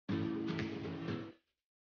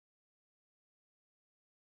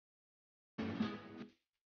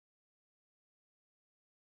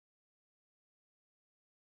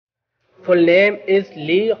full name is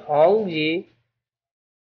Lihongyi.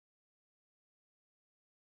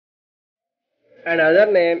 Another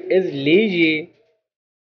name is Liji.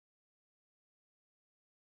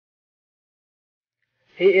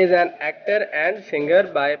 He is an actor and singer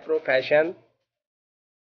by profession.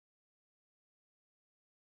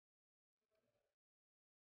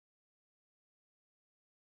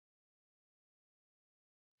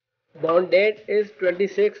 Born date is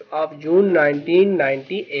 26th of June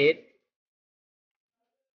 1998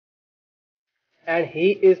 and he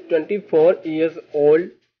is 24 years old.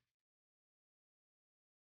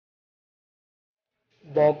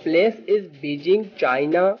 Birthplace is Beijing,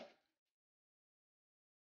 China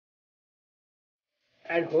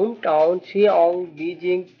and hometown Xi'an,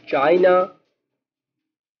 Beijing, China.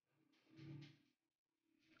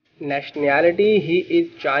 Nationality, he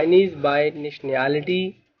is Chinese by nationality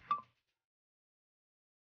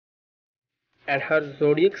and her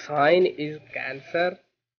zodiac sign is Cancer.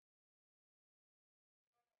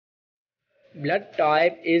 Blood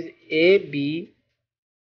type is AB.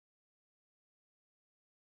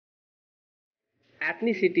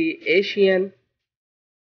 Ethnicity Asian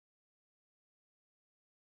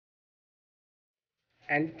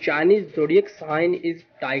and Chinese zodiac sign is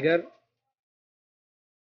Tiger.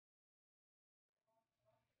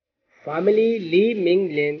 Family Li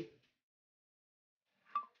Minglin.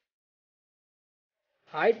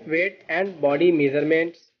 Height, weight and body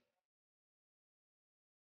measurements.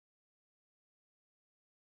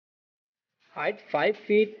 Height 5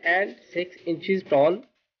 feet and 6 inches tall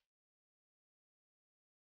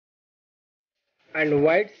and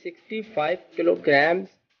weight 65 kilograms.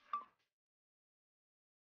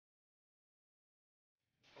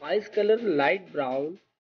 Eyes color light brown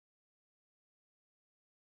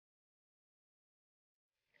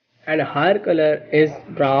and hair color is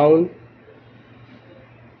brown.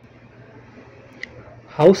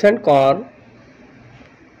 House and car.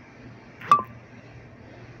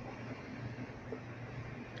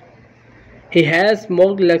 He has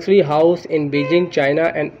smoked luxury house in Beijing,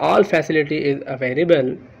 China and all facility is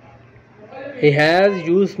available. He has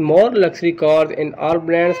used more luxury cars in all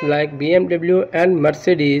brands like BMW and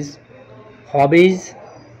Mercedes. Hobbies.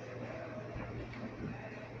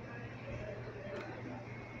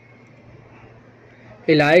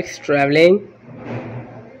 He likes traveling.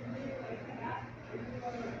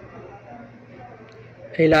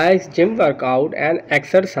 He likes gym workout and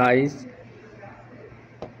exercise.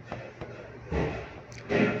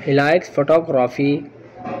 He likes photography.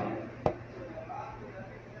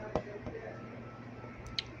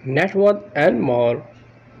 Net worth and more.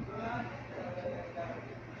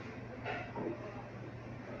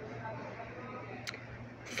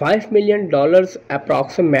 $5 million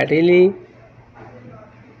approximately.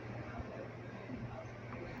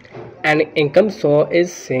 And income source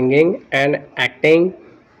is singing and acting.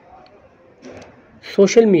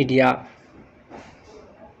 Social media.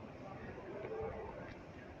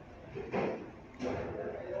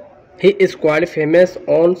 He is quite famous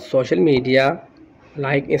on social media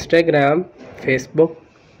like Instagram, Facebook,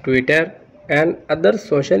 Twitter and other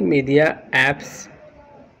social media apps.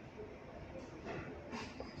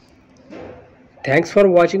 Thanks for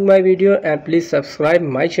watching my video and please subscribe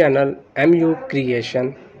my channel MU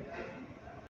Creation.